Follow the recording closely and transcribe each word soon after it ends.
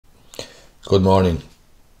Good morning.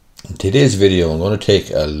 In today's video I'm going to take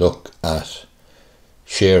a look at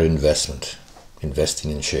share investment,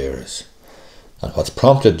 investing in shares. And what's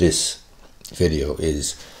prompted this video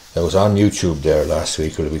is I was on YouTube there last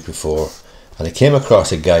week or the week before, and I came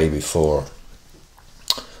across a guy before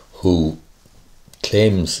who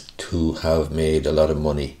claims to have made a lot of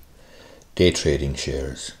money day trading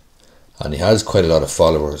shares, and he has quite a lot of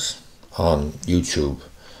followers on YouTube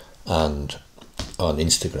and on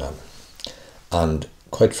Instagram. And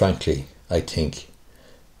quite frankly, I think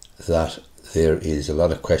that there is a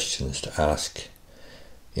lot of questions to ask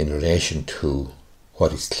in relation to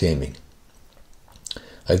what he's claiming.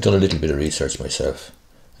 I've done a little bit of research myself,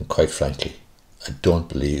 and quite frankly, I don't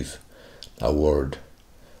believe a word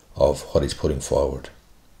of what he's putting forward.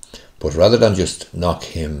 But rather than just knock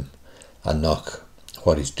him and knock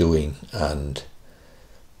what he's doing and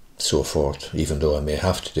so forth, even though I may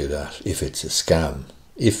have to do that if it's a scam,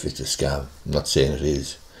 I'm not saying it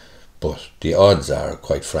is, but the odds are,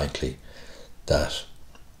 quite frankly, that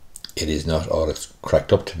it is not all it's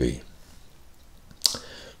cracked up to be.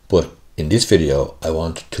 But in this video I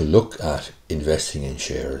want to look at investing in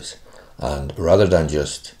shares, and rather than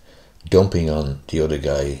just dumping on the other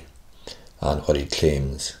guy and what he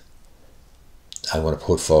claims, I want to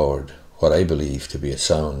put forward what I believe to be a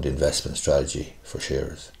sound investment strategy for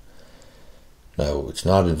shares. Now, it's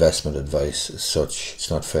not investment advice as such, it's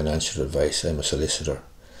not financial advice. I'm a solicitor,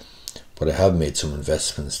 but I have made some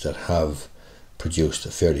investments that have produced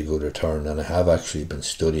a fairly good return, and I have actually been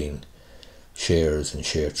studying shares and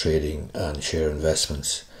share trading and share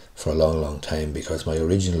investments for a long time, because my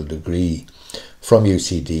original degree from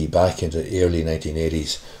UCD back in the early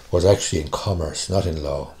 1980s was actually in commerce, not in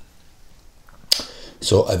law.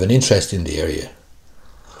 So I've an interest in the area.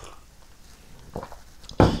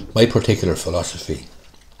 My particular philosophy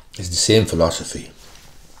is the same philosophy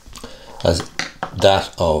as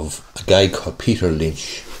that of a guy called Peter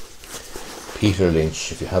Lynch. Peter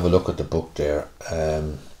Lynch, if you have a look at the book there,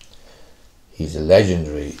 he's a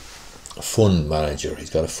legendary fund manager. He's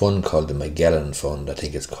got a fund called the Magellan Fund, I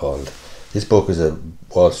think it's called. This book is a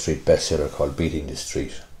Wall Street bestseller called Beating the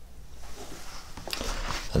Street.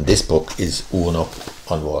 And this book is One Up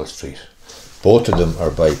on Wall Street. Both of them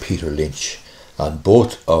are by Peter Lynch, and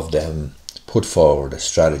both of them put forward a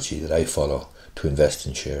strategy that I follow to invest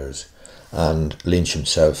in shares. And Lynch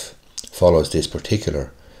himself follows this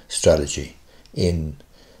particular strategy in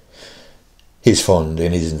his fund,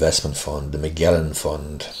 in his investment fund, the Magellan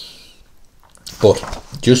Fund. But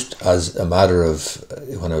just as a matter of,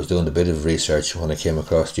 when I was doing a bit of research, when I came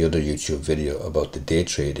across the other YouTube video about the day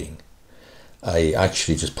trading, I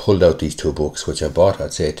actually just pulled out these two books, which I bought,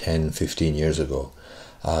 I'd say 10-15 years ago,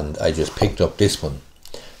 and I just picked up this one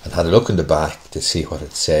and had a look in the back to see what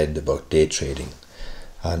it said about day trading.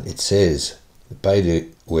 And it says, by the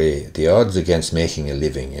way, the odds against making a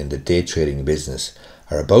living in the day trading business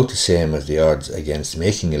are about the same as the odds against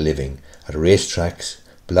making a living at racetracks,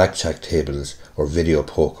 blackjack tables or video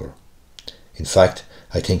poker. In fact,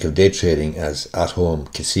 I think of day trading as at-home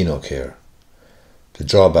casino care. The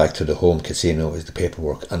drawback to the home casino is the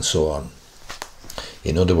paperwork and so on.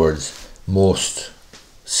 In other words, most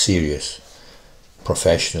serious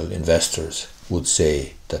professional investors would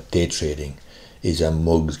say that day trading is a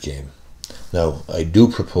mug's game. Now, I do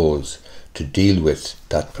propose to deal with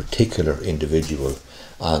that particular individual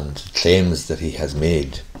and claims that he has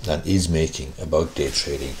made and is making about day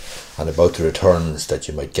trading and about the returns that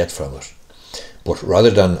you might get from it. But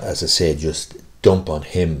rather than, as I say, just dump on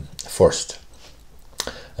him first,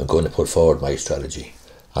 I'm going to put forward my strategy,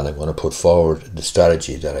 and I'm going to put forward the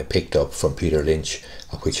strategy that I picked up from Peter Lynch,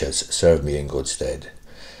 which has served me in good stead.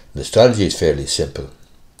 The strategy is fairly simple.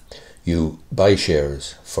 You buy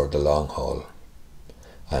shares for the long haul,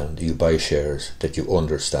 and you buy shares that you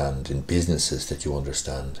understand in businesses that you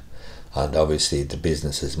understand, and obviously the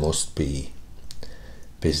businesses must be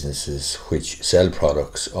businesses which sell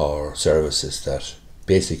products or services that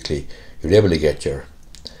basically you're able to get your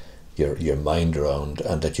mind around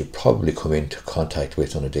and that you probably come into contact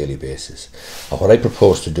with on a daily basis. And what I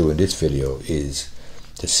propose to do in this video is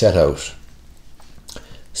to set out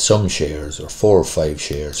some shares, or 4 or 5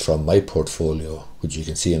 shares from my portfolio, which you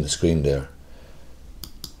can see on the screen there,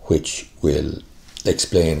 which will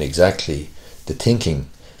explain exactly the thinking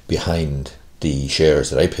behind the shares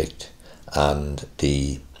that I picked and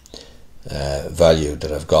the value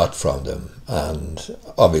that I've got from them, and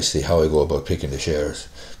obviously how I go about picking the shares.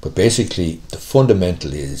 But basically the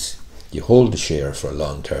fundamental is you hold the share for a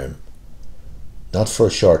long term, not for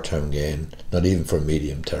a short term gain, not even for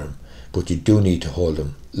medium term, but you do need to hold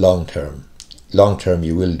them long term. Long term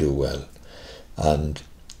you will do well, and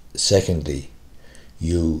secondly,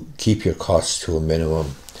 you keep your costs to a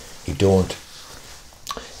minimum. You don't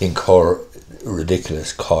incur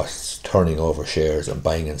ridiculous costs turning over shares and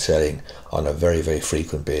buying and selling on a very, very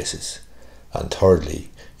frequent basis. And thirdly,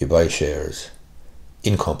 you buy shares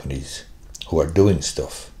in companies who are doing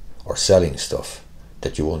stuff or selling stuff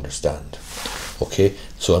that you understand. Okay,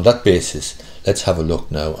 so on that basis, let's have a look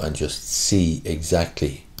now and just see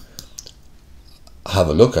exactly, have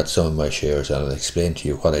a look at some of my shares, and I'll explain to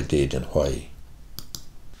you what I did and why.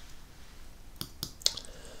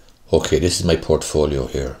 Okay, this is my portfolio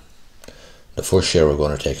here. The first share we're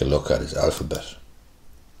going to take a look at is Alphabet.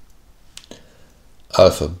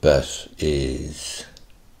 Alphabet is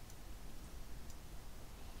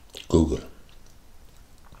Google.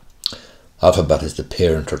 Alphabet is the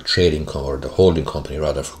parent or trading or the holding company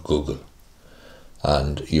rather for Google.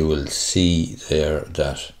 And you will see there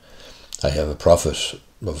that I have a profit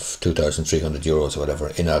of 2,300 euros or whatever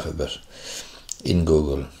in Alphabet, in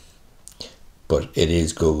Google. But it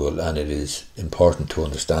is Google, and it is important to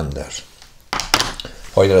understand that.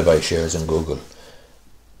 Why did I buy shares in Google?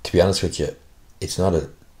 To be honest with you, it's not a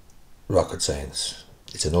rocket science.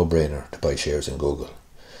 It's a no-brainer to buy shares in Google.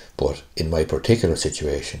 But in my particular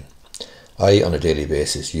situation, I on a daily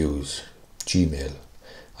basis use Gmail.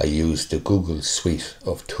 I use the Google suite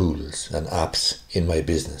of tools and apps in my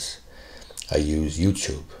business. I use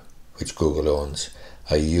YouTube, which Google owns.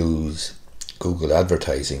 I use Google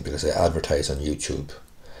advertising because I advertise on YouTube.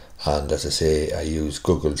 And as I say, I use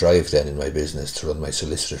Google Drive then in my business to run my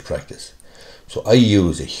solicitor practice. So I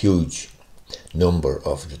use a huge number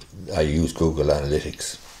of, I use Google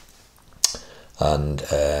Analytics, and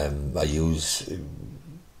I use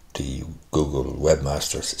the Google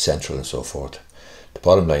Webmasters Central and so forth. The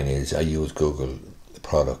bottom line is I use Google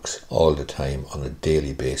products all the time on a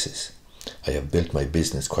daily basis. I have built my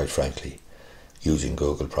business, quite frankly, using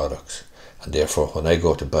Google products, and therefore when I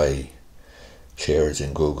go to buy shares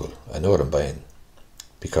in Google, I know what I'm buying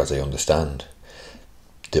because I understand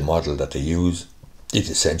the model that they use. It's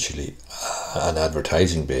essentially an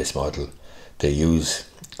advertising based model. They use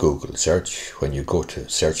Google search. When you go to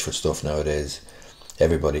search for stuff nowadays,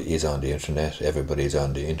 everybody is on the internet, everybody is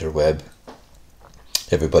on the interweb,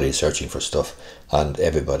 everybody is searching for stuff, and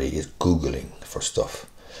everybody is Googling for stuff.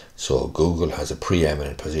 So Google has a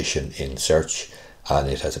preeminent position in search, and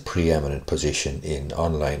it has a preeminent position in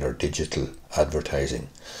online or digital advertising.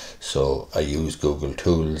 So I use Google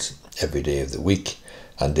tools every day of the week,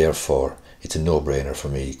 and therefore it's a no-brainer for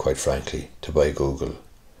me, quite frankly, to buy Google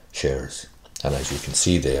shares. And as you can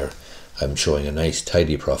see there, I'm showing a nice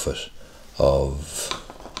tidy profit of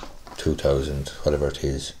 2,000, whatever it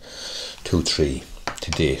is, 2,300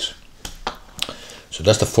 to date. So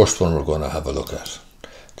that's the first one we're going to have a look at.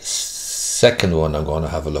 The second one I'm going to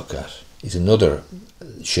have a look at is another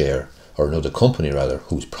share, or another company rather,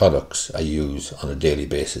 whose products I use on a daily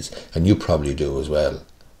basis, and you probably do as well.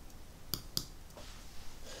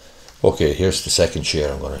 Okay, here's the second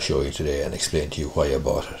share I'm going to show you today and explain to you why I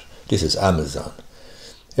bought it. This is Amazon.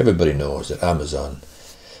 Everybody knows that Amazon,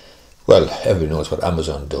 well, everybody knows what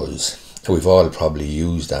Amazon does. We've all probably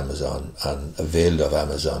used Amazon and availed of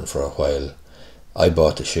Amazon for a while. I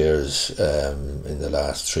bought the shares in the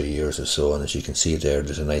last 3 years or so, and as you can see there,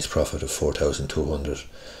 there's a nice profit of 4,200.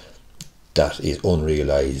 That is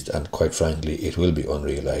unrealised, and quite frankly it will be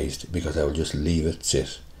unrealised because I will just leave it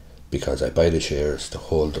sit, because I buy the shares to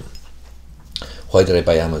hold them. Why did I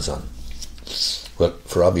buy Amazon? Well,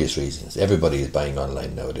 for obvious reasons. Everybody is buying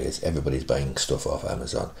online nowadays. Everybody's buying stuff off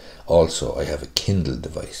Amazon. Also, I have a Kindle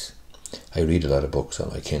device. I read a lot of books on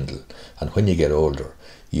my Kindle, and when you get older,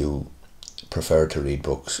 you prefer to read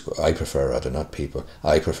books. I prefer, rather, not people,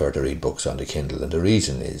 I prefer to read books on the Kindle, and the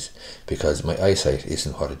reason is because my eyesight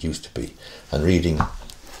isn't what it used to be, and reading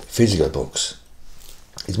physical books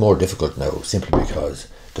is more difficult now, simply because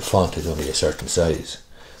the font is only a certain size,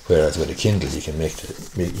 whereas with a Kindle you can make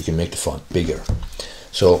the font bigger.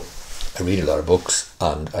 So I read a lot of books,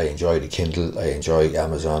 and I enjoy the Kindle, I enjoy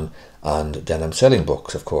Amazon, and then I'm selling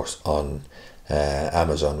books, of course, on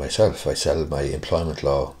Amazon myself. I sell my employment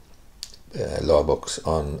law books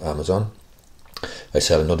on Amazon. I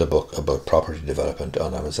sell another book about property development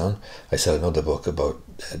on Amazon. I sell another book about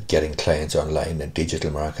getting clients online and digital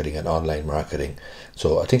marketing and online marketing.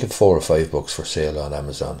 So I think of 4 or 5 books for sale on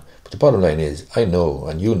Amazon. But the bottom line is, I know,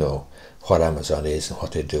 and you know, what Amazon is and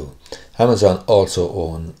what they do. Amazon also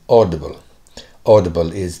own Audible.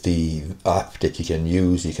 Audible is the app that you can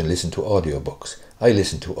use. You can listen to audiobooks. I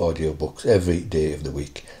listen to audiobooks every day of the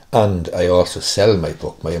week, and I also sell my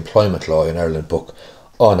book, my Employment Law in Ireland book,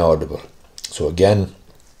 on Audible. So again,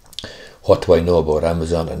 What do I know about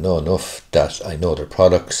Amazon? I know enough that I know their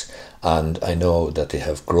products, and I know that they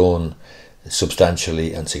have grown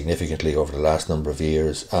substantially and significantly over the last number of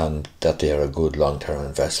years, and that they are a good long-term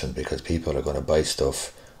investment because people are going to buy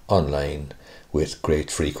stuff online with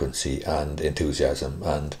great frequency and enthusiasm.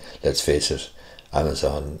 And let's face it,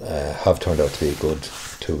 Amazon have turned out to be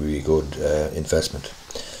a good investment.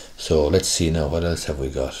 So let's see now, what else have we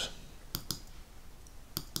got?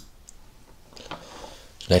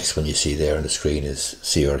 Next one you see there on the screen is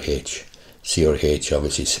CRH. CRH,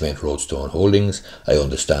 obviously Cement Roadstone Holdings. I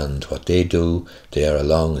understand what they do. They are a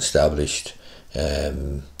long established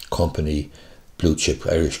company, blue chip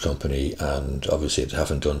Irish company, and obviously they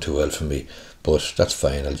haven't done too well for me, but that's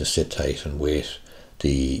fine. I'll just sit tight and wait.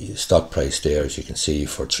 The stock price there, as you can see,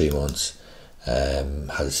 for 3 months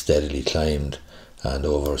has steadily climbed, and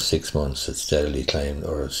over 6 months it's steadily climbed,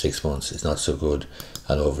 or 6 months it's not so good,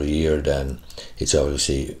 and over a year then it's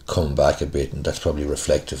obviously come back a bit, and that's probably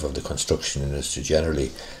reflective of the construction industry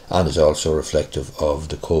generally, and is also reflective of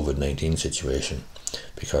the COVID-19 situation,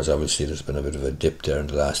 because obviously there's been a bit of a dip there in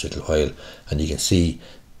the last little while, and you can see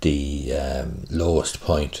the lowest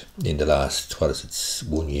point in the last,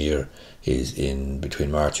 1 year is in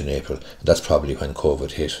between March and April, and that's probably when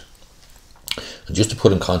COVID hit. And just to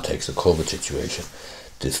put in context the COVID situation,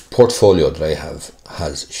 the portfolio that I have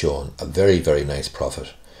has shown a very, very nice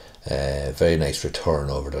profit, very nice return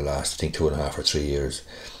over the last, I think, 2.5 or 3 years.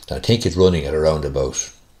 And I think it's running at around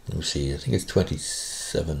about, let me see, I think it's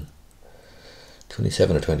 27 or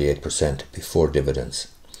 28% before dividends.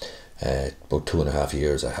 About 2.5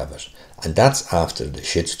 years I have it. And that's after the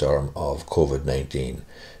shitstorm of COVID-19.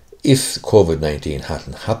 If COVID-19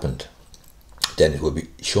 hadn't happened, then it would be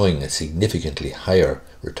showing a significantly higher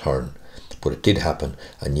return, but it did happen,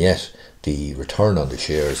 and yet the return on the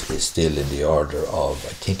shares is still in the order of,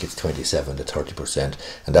 I think it's 27 to 30%,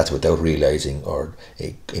 and that's without realising or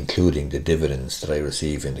including the dividends that I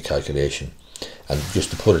receive in the calculation. And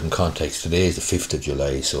just to put it in context, today is the 5th of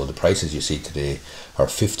July, so the prices you see today are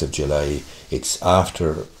 5th of July. It's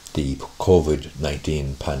after the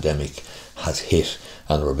COVID-19 pandemic has hit,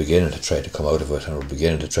 and we're beginning to try to come out of it, and we're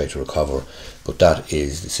beginning to try to recover, but that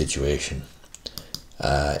is the situation.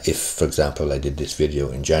 If, for example, I did this video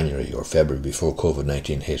in January or February before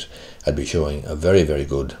COVID-19 hit, I'd be showing a very, very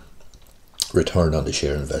good return on the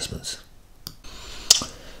share investments.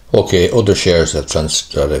 Okay, other shares that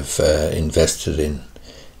I've invested in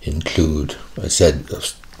include,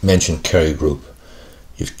 I've mentioned Kerry Group,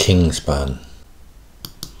 you've Kingspan,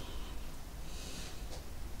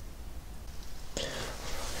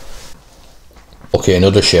 okay,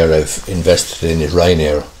 another share I've invested in is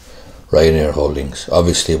Ryanair Holdings.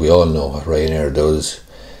 Obviously we all know what Ryanair does.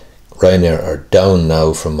 Ryanair are down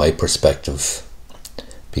now from my perspective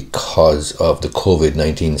because of the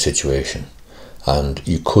COVID-19 situation, and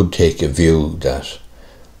you could take a view that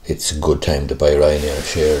it's a good time to buy Ryanair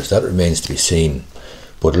shares. That remains to be seen,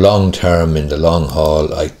 but long term, in the long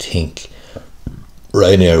haul, I think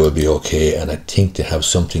Ryanair will be okay, and I think they have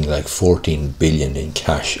something like 14 billion in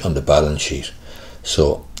cash on the balance sheet.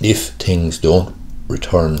 So if things don't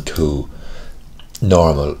return to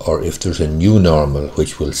normal, or if there's a new normal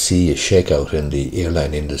which will see a shakeout in the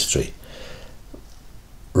airline industry,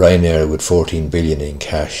 Ryanair with 14 billion in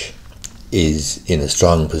cash is in a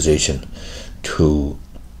strong position to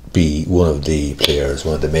be one of the players,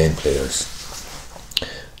 one of the main players.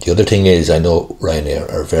 The other thing is, I know Ryanair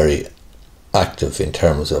are very active in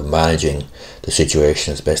terms of managing the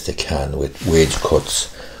situation as best they can with wage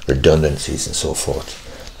cuts, redundancies and so forth,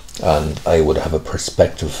 and I would have a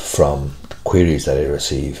perspective from queries that I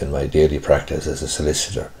receive in my daily practice as a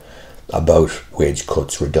solicitor about wage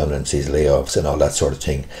cuts, redundancies, layoffs and all that sort of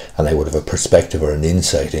thing, and I would have a perspective or an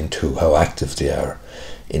insight into how active they are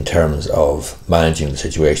in terms of managing the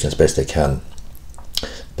situation as best they can.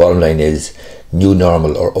 Bottom line is, new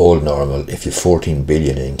normal or old normal, if you're 14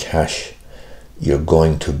 billion in cash, you're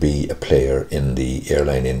going to be a player in the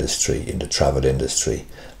airline industry, in the travel industry,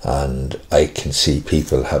 and I can see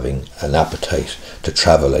people having an appetite to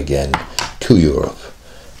travel again to Europe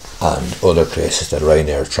and other places that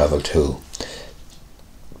Ryanair travel to.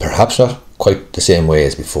 Perhaps not quite the same way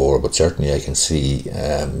as before, but certainly I can see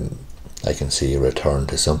a return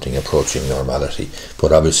to something approaching normality.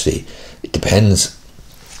 But obviously it depends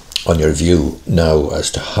on your view now as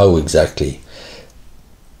to how exactly,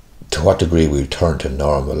 to what degree we return to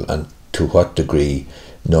normal, and to what degree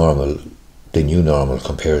normal, the new normal,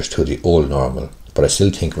 compares to the old normal. But I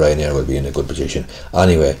still think Ryanair will be in a good position.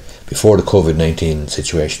 Anyway, before the COVID-19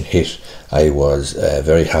 situation hit, I was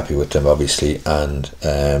very happy with them, obviously, and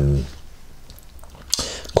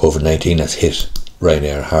COVID-19 has hit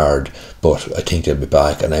Ryanair hard, but I think they'll be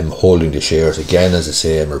back, and I'm holding the shares again. As I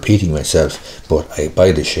say, I'm repeating myself, but I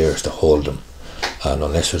buy the shares to hold them, and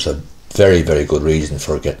unless there's a very, very good reason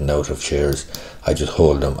for getting out of shares, I just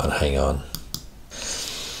hold them and hang on.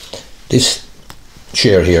 This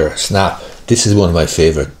share here, Snap, this is one of my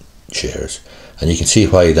favourite shares, and you can see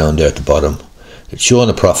why down there at the bottom. It's showing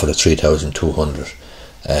a profit of 3,200.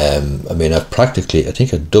 I mean, I've practically, I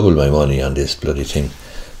think I doubled my money on this bloody thing.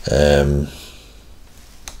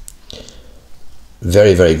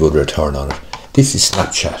 Very, very good return on it. This is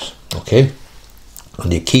Snapchat, okay?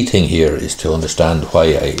 And the key thing here is to understand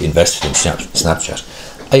why I invested in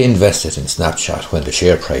Snapchat. I invested in Snapchat when the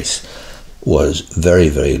share price was very,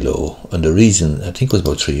 very low, and the reason, I think it was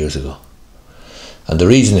about 3 years ago, and the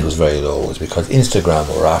reason it was very low was because Instagram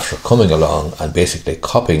were after coming along and basically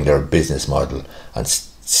copying their business model and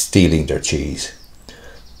stealing their cheese.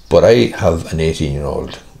 But I have an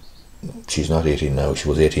 18-year-old, she's not 18 now, she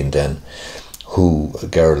was 18 then, a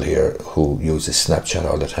girl here who uses Snapchat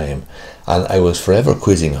all the time, and I was forever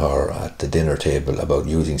quizzing her at the dinner table about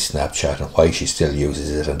using Snapchat and why she still uses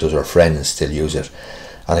it, and does her friends still use it.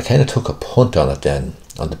 And I kind of took a punt on it then,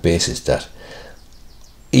 on the basis that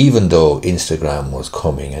even though Instagram was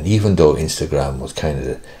coming, and even though Instagram was kind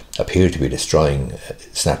of appeared to be destroying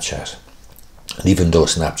Snapchat, and even though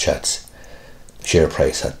Snapchat's share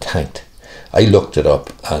price had tanked, I looked it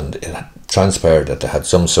up, and it had transpired that they had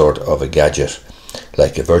some sort of a gadget,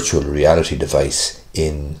 like a virtual reality device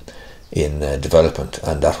in development,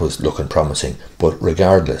 and that was looking promising. But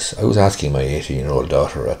regardless, I was asking my 18-year-old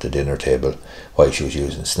daughter at the dinner table why she was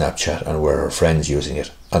using Snapchat and were her friends using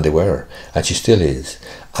it, and they were, and she still is.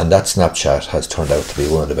 And that Snapchat has turned out to be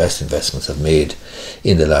one of the best investments I've made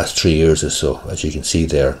in the last 3 years or so, as you can see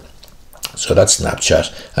there. So that's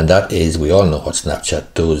Snapchat, and that is, we all know what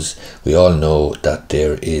Snapchat does. We all know that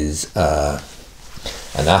there is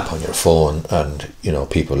an app on your phone, and you know,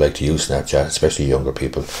 people like to use Snapchat, especially younger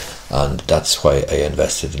people, and that's why I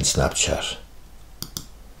invested in Snapchat.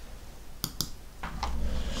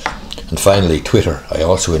 And finally, Twitter. I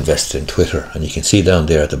also invested in Twitter, and you can see down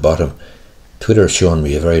there at the bottom, Twitter has shown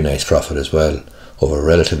me a very nice profit as well over a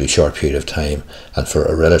relatively short period of time and for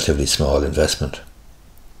a relatively small investment.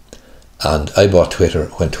 And I bought Twitter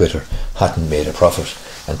when Twitter hadn't made a profit,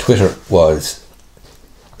 and Twitter was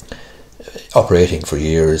operating for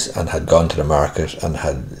years and had gone to the market and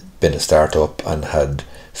had been a startup and had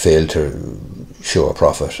failed to show a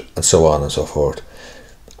profit, and so on and so forth.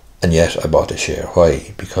 And yet I bought the share.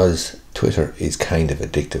 Why? Because Twitter is kind of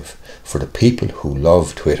addictive. For the people who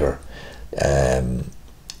love Twitter,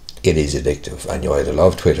 it is addictive, and you either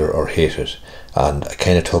love Twitter or hate it. And I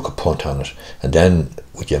kind of took a punt on it, and then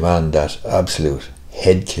with your man, that absolute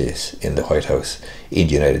head case in the White House in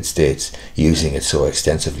the United States, using it so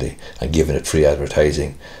extensively and giving it free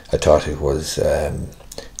advertising, I thought it was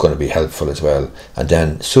going to be helpful as well. And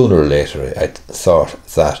then sooner or later I thought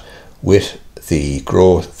that with the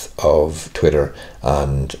growth of Twitter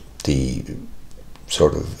and the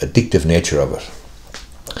sort of addictive nature of it,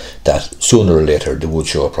 that sooner or later they would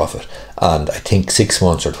show a profit. And I think 6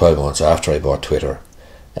 months or 12 months after I bought Twitter,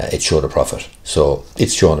 it showed a profit. So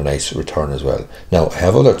it's shown a nice return as well. Now I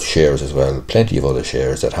have other shares as well, plenty of other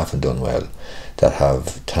shares that haven't done well, that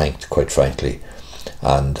have tanked, quite frankly,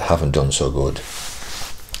 and haven't done so good.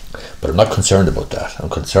 But I'm not concerned about that. I'm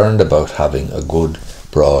concerned about having a good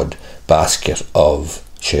broad basket of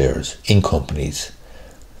shares in companies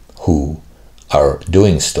who are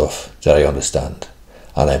doing stuff that I understand,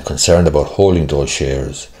 and I'm concerned about holding those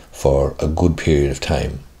shares for a good period of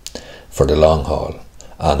time, for the long haul.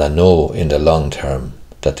 And I know in the long term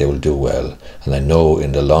that they will do well, and I know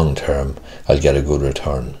in the long term I'll get a good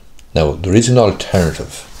return. Now there is an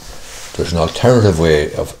alternative. There's an alternative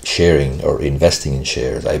way of sharing or investing in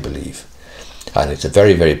shares, I believe, and it's a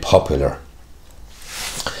very, very popular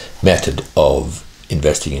method of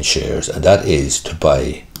investing in shares, and that is to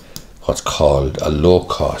buy what's called a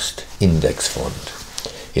low-cost index fund.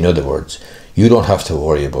 In other words, you don't have to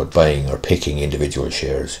worry about buying or picking individual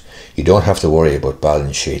shares. You don't have to worry about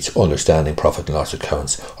balance sheets, understanding profit and loss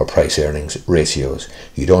accounts or price earnings ratios.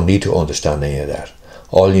 You don't need to understand any of that.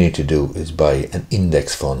 All you need to do is buy an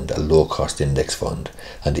index fund, a low-cost index fund,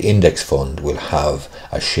 and the index fund will have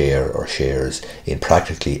a share or shares in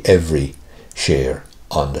practically every share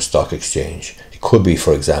on the stock exchange. It could be,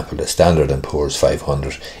 for example, the Standard & Poor's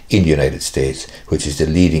 500 in the United States, which is the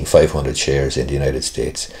leading 500 shares in the United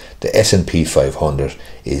States. The S&P 500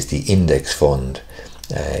 is the index fund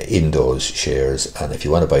in those shares, and if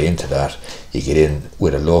you want to buy into that, you get in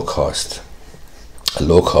with a low-cost a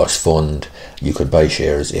low-cost fund. You could buy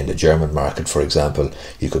shares in the German market, for example.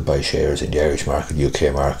 You could buy shares in the Irish market,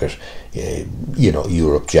 UK market,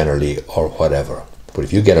 Europe generally, or whatever. But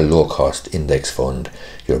if you get a low-cost index fund,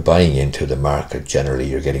 you're buying into the market generally.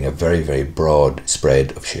 You're getting a very, very broad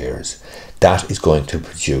spread of shares. That is going to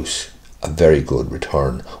produce a very good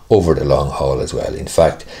return over the long haul as well. In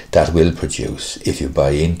fact, that will produce, if you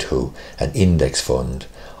buy into an index fund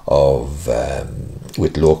of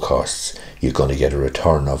with low costs, you're going to get a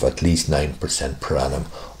return of at least 9% per annum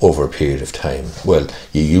over a period of time. Well,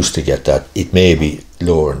 you used to get that. It may be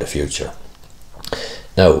lower in the future.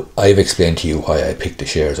 Now, I've explained to you why I pick the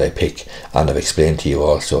shares I pick, and I've explained to you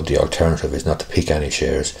also the alternative is not to pick any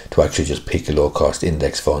shares, to actually just pick a low-cost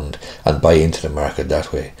index fund and buy into the market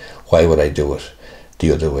that way. Why would I do it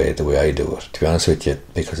the other way, the way I do it? To be honest with you,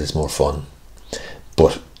 because it's more fun.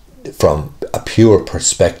 But from a pure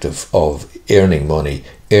perspective of earning money,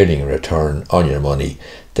 earning a return on your money,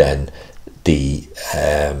 then the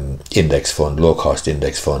index fund, low-cost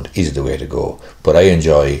index fund, is the way to go. But I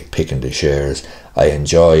enjoy picking the shares. I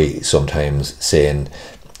enjoy sometimes saying,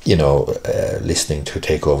 listening to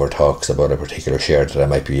takeover talks about a particular share that I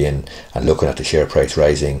might be in and looking at the share price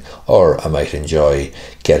rising, or I might enjoy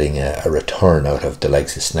getting a return out of the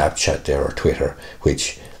likes of Snapchat there or Twitter,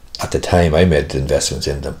 which at the time I made the investments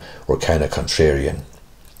in them were kind of contrarian.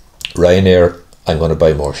 Ryanair, I'm going to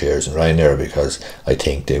buy more shares in Ryanair because I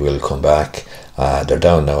think they will come back. They're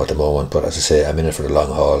down now at the moment, but as I say, I'm in it for the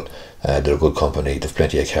long haul. They're a good company, they've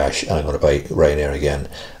plenty of cash, and I'm going to buy Ryanair again.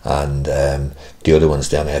 And the other ones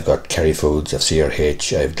then, I've got Kerry Foods, I've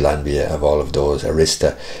CRH, I've Glanbia, I've all of those,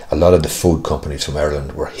 Arista. A lot of the food companies from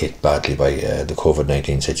Ireland were hit badly by the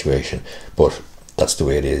COVID-19 situation, but that's the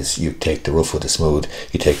way it is. You take the rough with the smooth,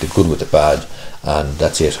 you take the good with the bad, and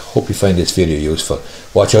that's it. Hope you find this video useful.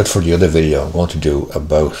 Watch out for the other video I'm going to do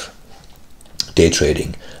about day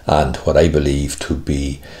trading and what I believe to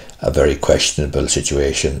be a very questionable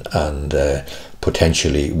situation, and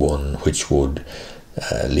potentially one which would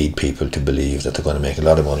lead people to believe that they're going to make a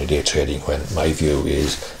lot of money day trading, when my view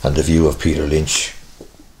is, and the view of Peter Lynch,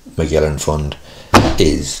 Magellan Fund,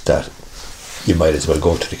 is that you might as well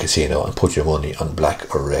go to the casino and put your money on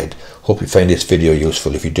black or red. Hope you find this video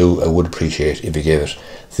useful. If you do, I would appreciate if you gave it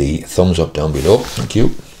the thumbs up down below. Thank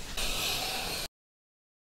you.